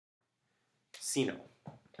Cino.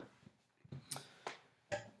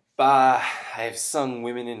 Bah, I have sung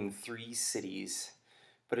women in 3 cities,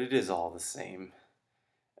 but it is all the same,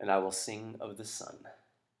 and I will sing of the sun.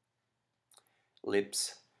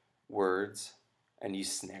 Lips, words, and you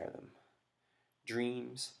snare them.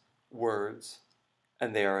 Dreams, words,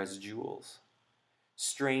 and they are as jewels.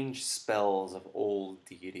 Strange spells of old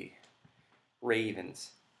deity.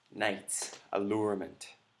 Ravens, knights,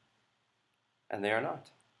 allurement. And they are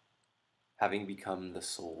not, having become the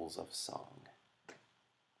souls of song.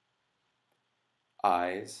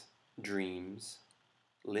 Eyes, dreams,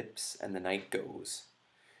 lips, and the night goes.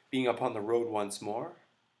 Being upon the road once more,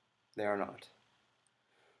 they are not.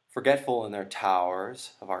 Forgetful in their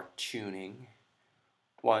towers of our tuning,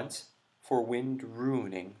 once, for wind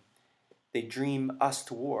ruining, they dream us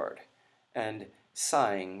toward, and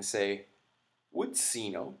sighing say, would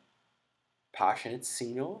Cino, passionate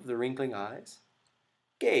Cino of the wrinkling eyes,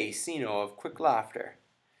 gay Cino of quick laughter,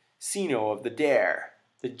 Cino of the dare,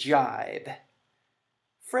 the jibe,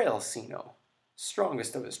 frail Cino,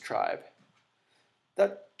 strongest of his tribe,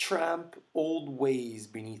 that tramp old ways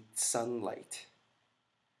beneath sunlight,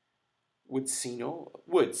 would Cino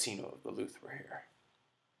of the Luth were here.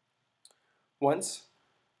 Once,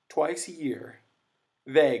 twice a year,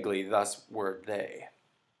 vaguely thus word they.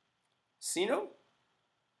 Cino?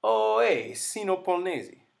 Oh, Cino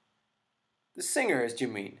Polnesi. The singer, as you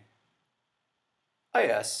mean. Ah,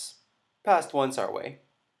 yes, passed once our way.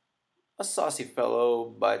 A saucy fellow,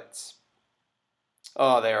 but...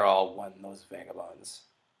 Oh, they are all one, those vagabonds.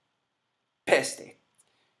 Peste!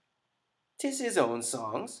 'Tis his own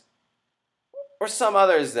songs, or some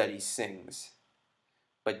others that he sings.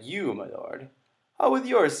 But you, my lord, how with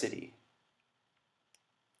your city?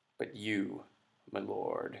 But you, my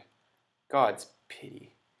lord, God's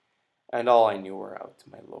pity, and all I knew were out,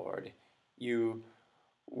 my lord. You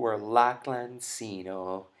were Lackland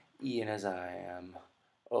Cino, e'en as I am.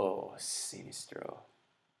 Oh, sinistro.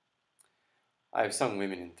 I have sung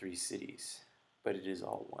women in 3 cities, but it is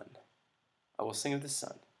all one. I will sing of the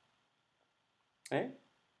sun. Eh?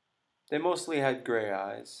 They mostly had gray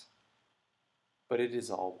eyes, but it is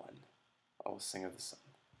all one. I will sing of the sun.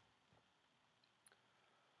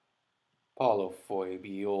 Apollo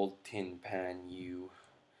Phoebe, old tin pan you,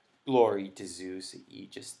 glory to Zeus at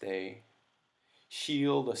Aegis day,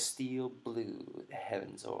 shield of steel blue the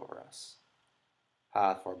heavens over us,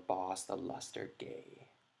 hath for boss the lustre gay.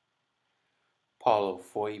 Apollo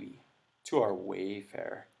Phoebe, to our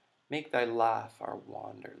wayfare, make thy laugh our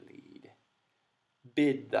wander lead.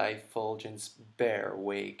 Bid thy fulgence bear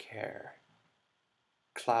way care.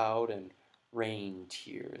 Cloud and rain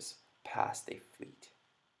tears past they fleet,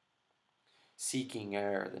 seeking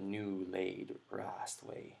e'er the new laid rast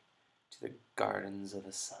way to the gardens of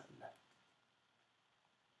the sun.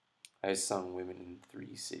 I have sung women in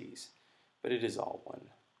 3 cities, but it is all one.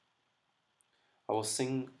 I will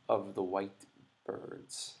sing of the white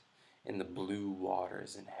birds in the blue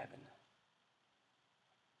waters in heaven,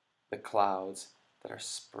 the clouds that are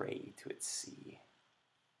spray to its sea,